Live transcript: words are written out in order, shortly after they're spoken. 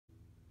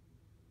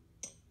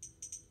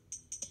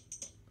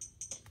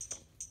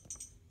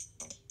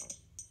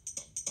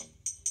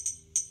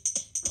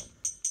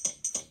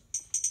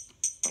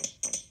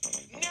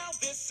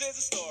is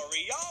a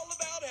story all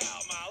about how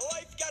my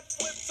life got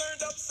flipped,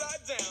 turned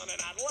upside down,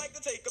 and I'd like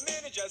to take a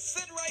minute, just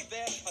sit right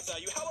there. I'll tell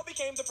you how I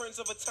became the prince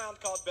of a town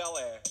called Bel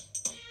Air.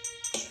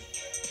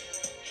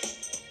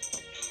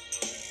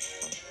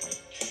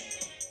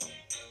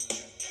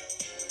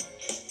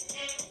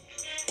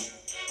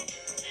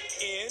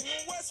 In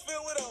West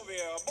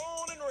Philadelphia,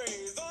 born and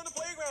raised, on the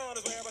playground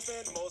is where I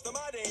spend most of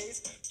my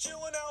days.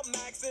 Chilling out,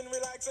 maxing,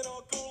 relaxing,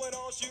 all cool and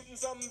all, shooting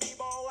some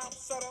b-ball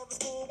outside of the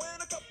school.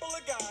 When a couple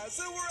of guys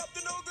who were up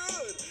to no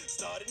good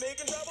started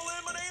making trouble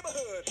in my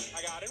neighborhood.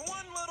 I got in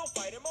one little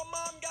fight and my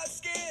mom got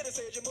scared and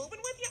said, "You're moving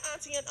with your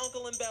auntie and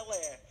uncle in Bel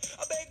Air."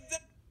 I begged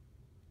them.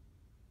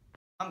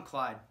 I'm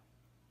Clyde,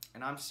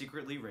 and I'm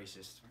secretly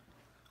racist.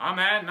 I'm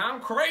Ed, and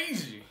I'm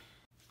crazy.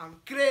 I'm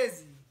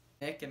crazy.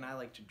 Nick and I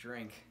like to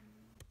drink.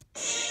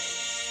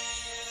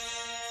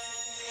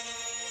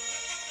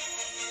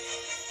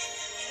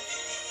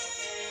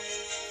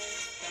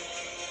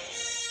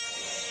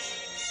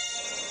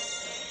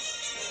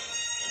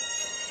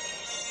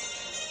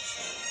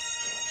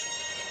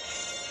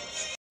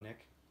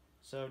 Nick,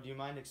 so do you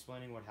mind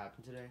explaining what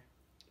happened today?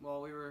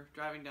 Well, we were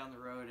driving down the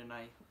road and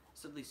I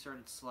suddenly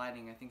started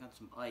sliding, I think on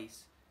some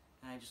ice,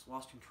 and I just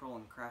lost control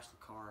and crashed the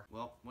car.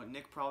 Well, what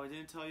Nick probably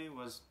didn't tell you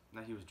was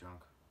that he was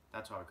drunk.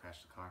 That's why we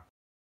crashed the car.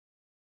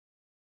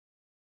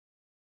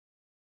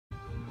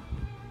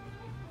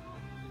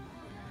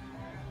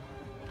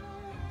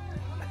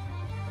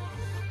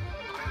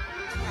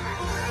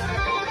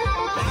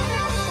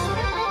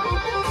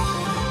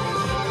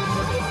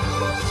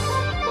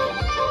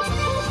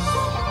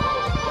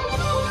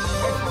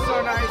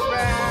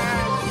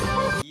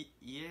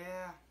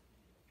 Yeah,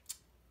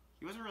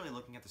 he wasn't really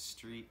looking at the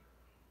street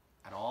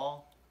at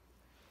all.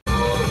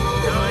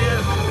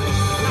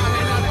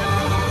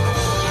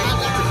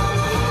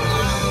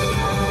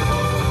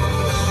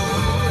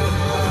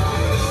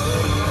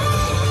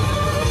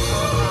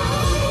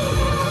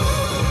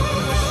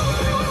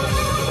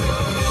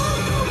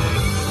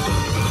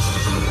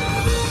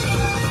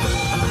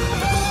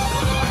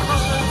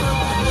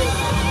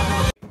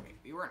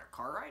 We were in a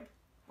car ride?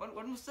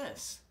 When was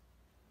this?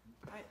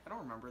 I don't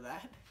remember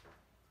that.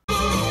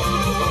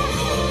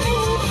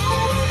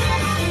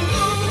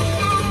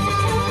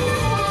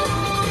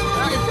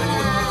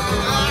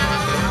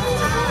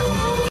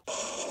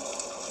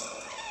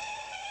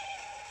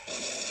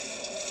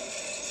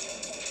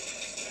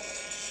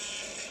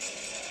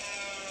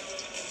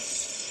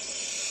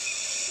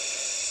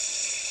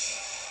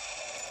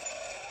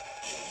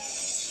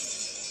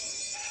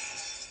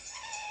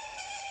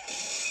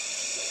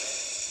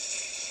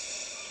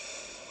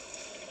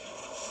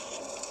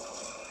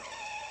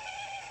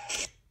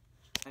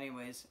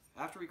 Anyways,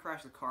 after we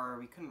crashed the car,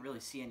 we couldn't really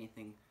see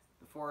anything.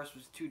 The forest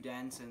was too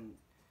dense and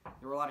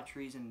there were a lot of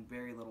trees and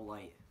very little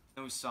light.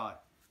 Then we saw it.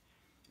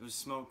 It was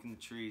smoke in the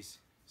trees.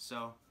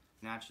 So,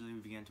 naturally, we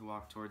began to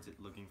walk towards it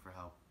looking for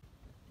help.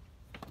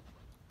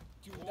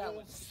 Dude, that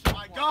was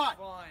my God!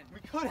 fun. We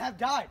could have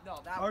died.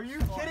 No, that Are was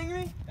you fun. kidding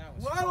me? That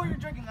was Why fun. were you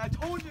drinking? I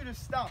told you to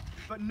stop.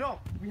 But no,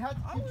 we had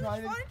to keep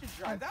driving. I was fine to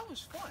drive. That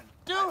was fun.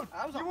 Dude,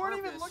 that was you on weren't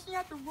even purpose. looking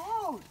at the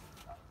road.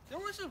 There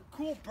was a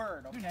cool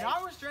bird, okay? Dude,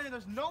 now we're stranded.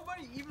 There's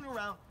nobody even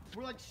around.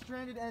 We're like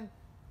stranded and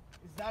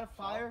is that a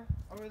fire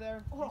over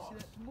there? You Oh, see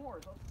that?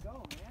 s'mores. Let's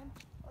go, man.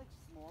 I like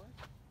s'mores.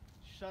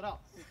 Shut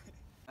up.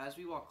 As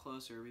we walked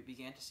closer, we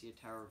began to see a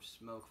tower of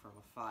smoke from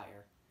a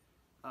fire.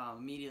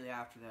 Immediately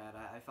after that,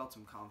 I felt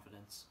some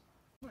confidence.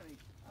 I like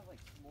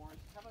s'mores.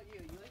 How about you?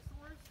 You like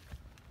s'mores?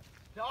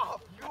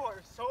 Stop. You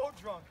are so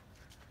drunk.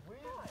 We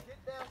need to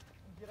get down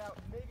and get out.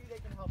 Maybe they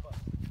can help us.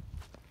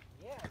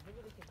 Yeah, maybe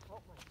they can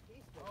help my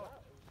taste buds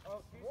out.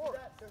 Oh, you see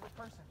that? There's a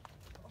person.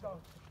 Let's go.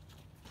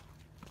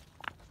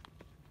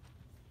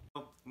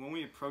 When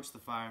we approached the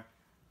fire,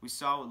 we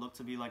saw what looked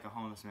to be like a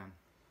homeless man.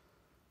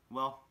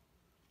 Well,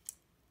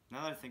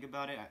 now that I think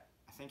about it,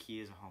 I think he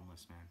is a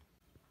homeless man.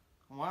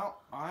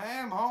 Well, I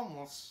am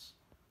homeless.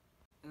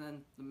 And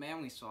then the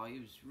man we saw, he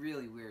was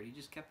really weird. He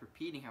just kept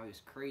repeating how he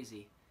was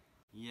crazy.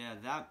 Yeah,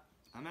 that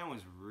man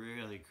was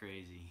really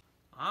crazy.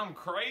 I'm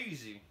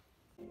crazy.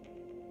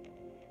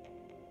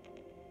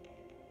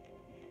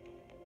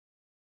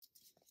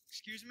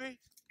 Excuse me?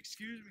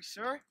 Excuse me,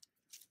 sir?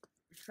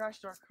 We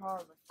crashed our car.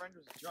 My friend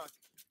was drunk.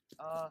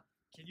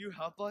 Can you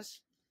help us?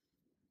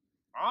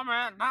 Oh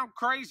man, I'm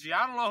crazy.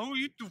 I don't know who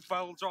you two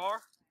fellas are.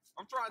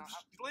 I'm trying to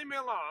just leave me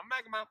alone. I'm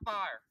making my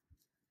fire.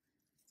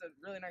 It's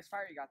a really nice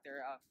fire you got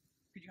there.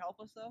 Could you help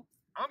us, though?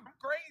 I'm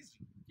crazy.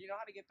 Do you know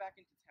how to get back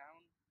into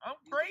town? I'm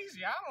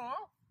crazy. I don't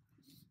know.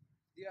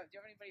 Do you have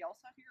anybody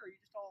else out here, or are you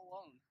just all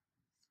alone?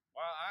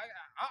 Well,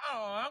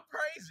 I'm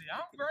crazy.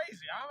 I'm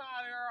crazy. I'm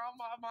out here all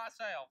by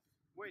myself.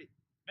 Wait.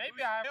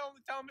 Maybe I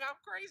only tell me I'm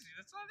crazy.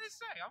 That's all they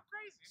say. I'm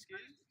crazy.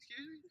 Excuse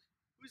me?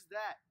 Who's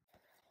that?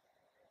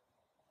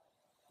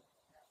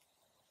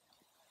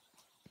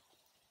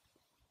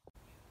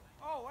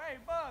 Oh, hey,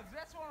 Bugs.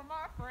 That's one of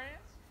my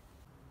friends.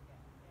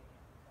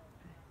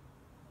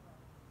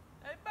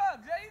 Hey,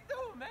 Bugs. How you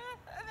doing, man?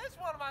 That's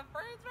one of my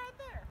friends right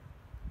there.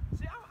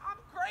 See,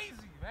 I'm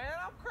crazy, man.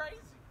 I'm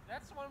crazy.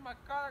 That's one of my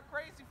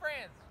crazy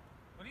friends.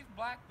 But he's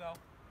black, though.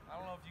 I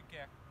don't know if you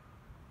care.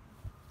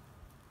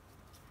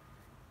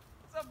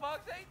 What's up,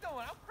 Bugs? How you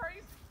doing? I'm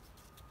crazy.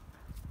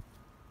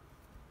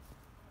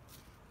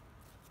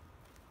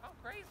 I'm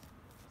crazy.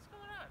 What's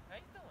going on? How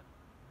you doing?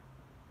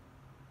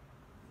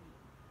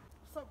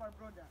 What's up, my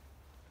brother?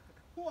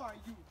 Who are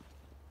you?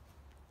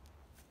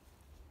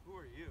 Who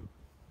are you?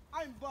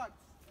 I'm Bugs.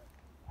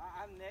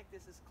 I'm Nick.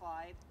 This is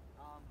Clyde.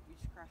 We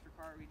just crashed our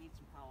car. We need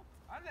some help.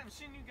 I've never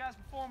seen you guys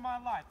before in my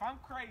life. I'm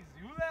crazy.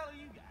 Who the hell are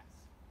you guys?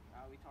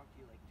 We talked to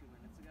you like 2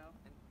 minutes ago.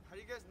 And how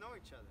do you guys know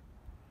each other?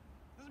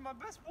 This is my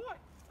best boy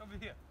over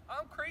here.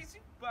 I'm crazy,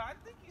 but I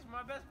think he's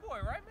my best boy,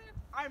 right, man?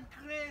 I'm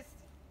Chris.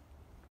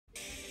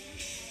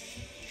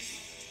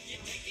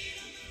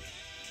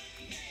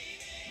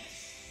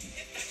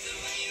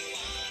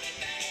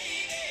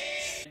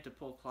 I had to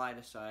pull Clyde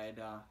aside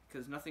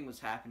because nothing was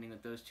happening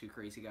with those 2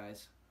 crazy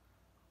guys.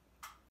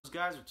 Those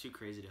guys were too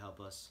crazy to help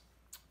us.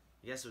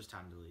 I guess it was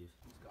time to leave.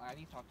 Let's go. I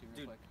need to talk to you real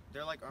Dude, quick.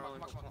 they're like Come on,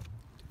 Arlen. come on, come on.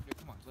 Dude,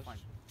 come on. Let's Fine.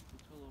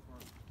 let's go a little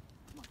further.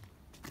 Come on.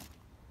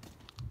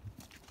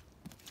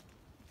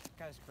 This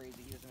guy's crazy.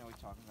 He doesn't know what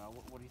he's talking about.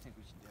 What do you think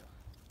we should do?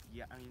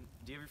 Yeah, I mean,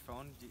 do you have your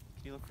phone? Can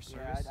you look for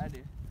Yeah, service? I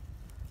do.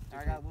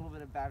 I got a little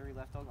bit of battery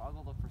left. I'll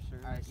go look for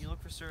service. Alright, you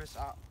look for service.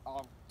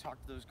 I'll talk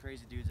to those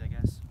crazy dudes, I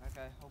guess.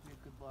 Okay. Hope you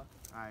have good luck.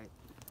 Alright.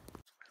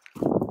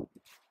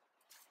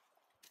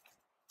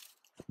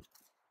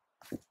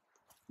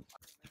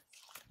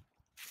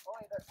 Oh,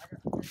 I got something.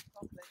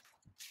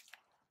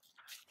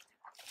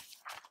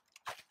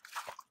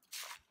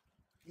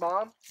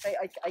 Mom, hey,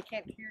 I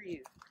can't hear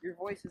you. Your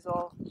voice is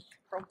all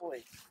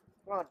crumbly.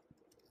 Come on.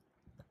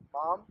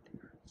 Mom?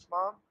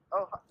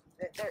 Oh,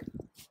 there.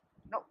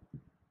 No.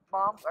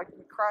 Mom,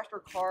 we crashed our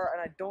car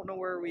and I don't know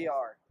where we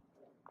are.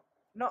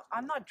 No,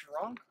 I'm not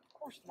drunk. Of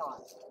course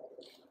not.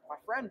 My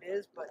friend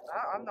is, but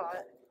I'm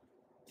not.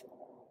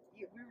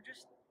 We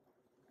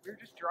were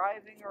just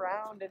driving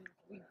around and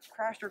we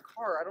crashed our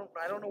car.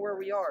 I don't know where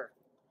we are.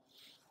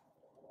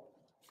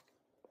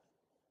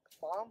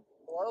 Mom?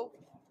 Hello?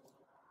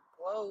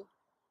 Hello?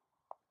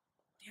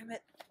 Damn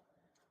it.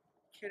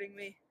 Kidding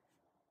me?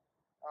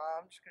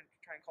 I'm just gonna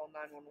try and call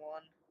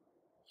 911.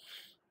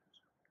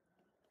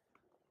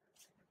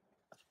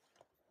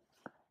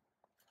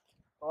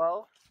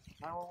 Hello?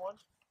 911?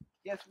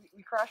 Yes,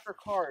 we crashed our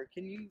car.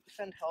 Can you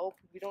send help?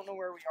 We don't know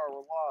where we are. We're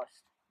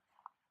lost.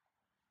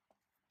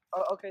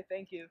 Oh, okay,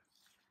 thank you.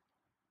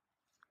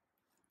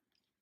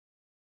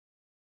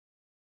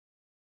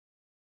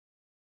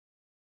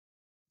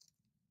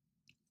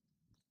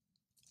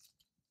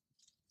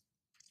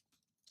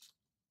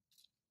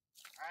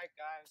 Alright,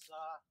 guys,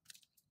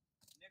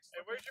 Nick's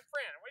Hey, where's your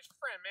friend? Where's your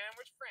friend, man?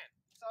 Where's your friend?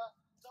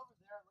 he's over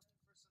there looking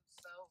for some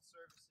cell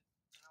service.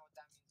 You know what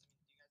that means? I mean,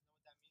 do you guys know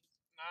what that means?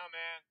 Nah,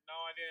 man.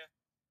 No idea.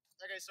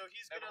 Okay, so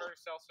he's Never heard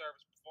of cell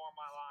service before in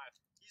my life.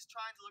 he's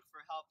trying to look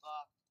for help.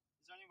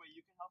 Is there any way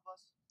you can help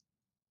us?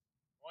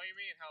 What do you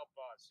mean help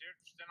us? You're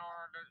just in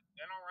our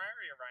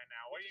area right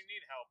now. What do you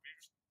need help?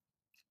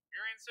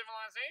 You're in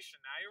civilization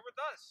now. You're with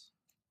us.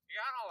 You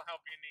got all the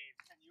help you need.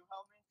 Can you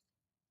help me?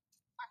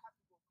 I have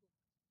to go cook.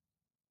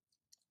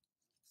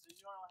 So you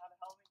don't know how to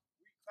help me?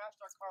 We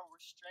crashed our car. We're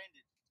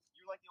stranded.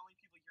 You're like the only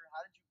people here. How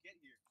did you get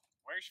here?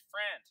 Where's your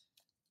friend?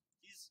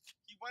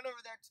 He went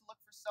over there to look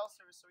for cell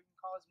service so he can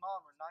call his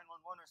mom or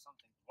 911 or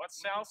something. What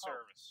We cell need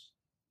help. service?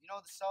 You know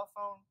the cell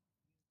phone?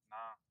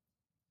 Nah.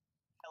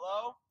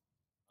 Hello?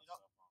 No cell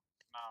phone.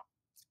 No.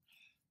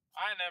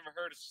 I never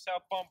heard of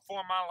cell phone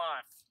before in my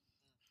life.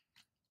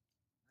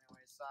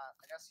 Anyways, I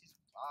guess he's.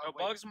 No,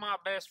 wait. Bugs is my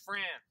best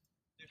friend.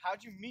 Dude,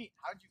 how'd you meet?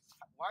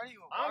 Why are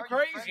you? I'm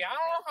crazy. I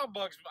don't know how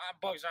Bugs I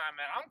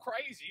met. I'm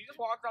crazy. He just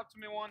walked up to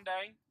me one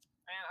day,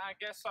 and I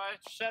guess I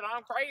said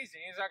I'm crazy.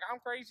 He's like, I'm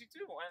crazy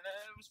too, and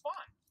it was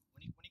fun.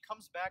 When he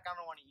comes back, I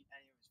don't want to eat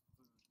any of his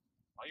food.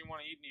 Oh, you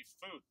want to eat any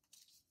food?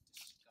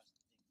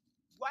 Disgusting.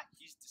 What?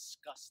 He's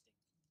disgusting.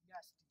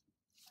 Yes.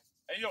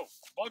 Hey, yo,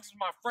 Bugs is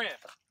my friend.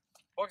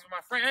 Bugs is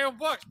my friend. Hey, yo,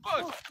 Bugs,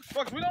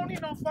 we don't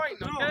need no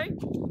fighting, okay?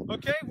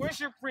 Okay, where's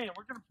your friend?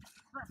 We're gonna.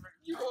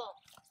 You make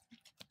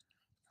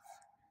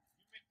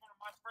fun of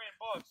my friend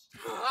Bugs.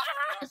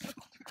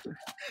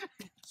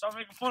 Stop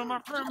making fun of my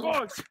friend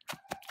Bugs.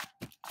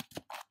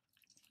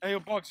 Hey, yo,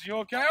 Bugs, you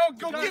okay? Oh,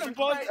 go get him,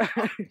 Bugs.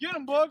 Get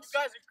him, Bugs. You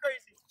guys are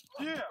crazy.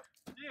 Yeah,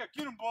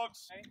 get him,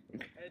 Bugs.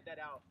 Edit that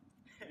out.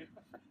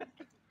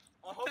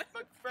 I hope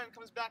my friend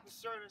comes back with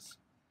service.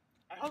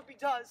 I hope he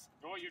does.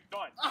 No, you're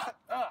done.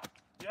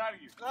 Get out of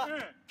here.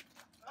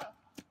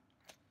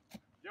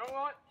 You know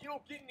what? You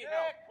don't get any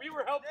help. We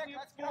were helping you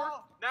let's before.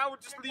 go. Now we're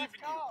just Nick, leaving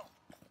let's you. go.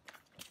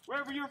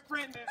 Wherever your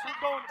friend is,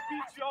 we're going to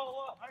beat you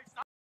all up.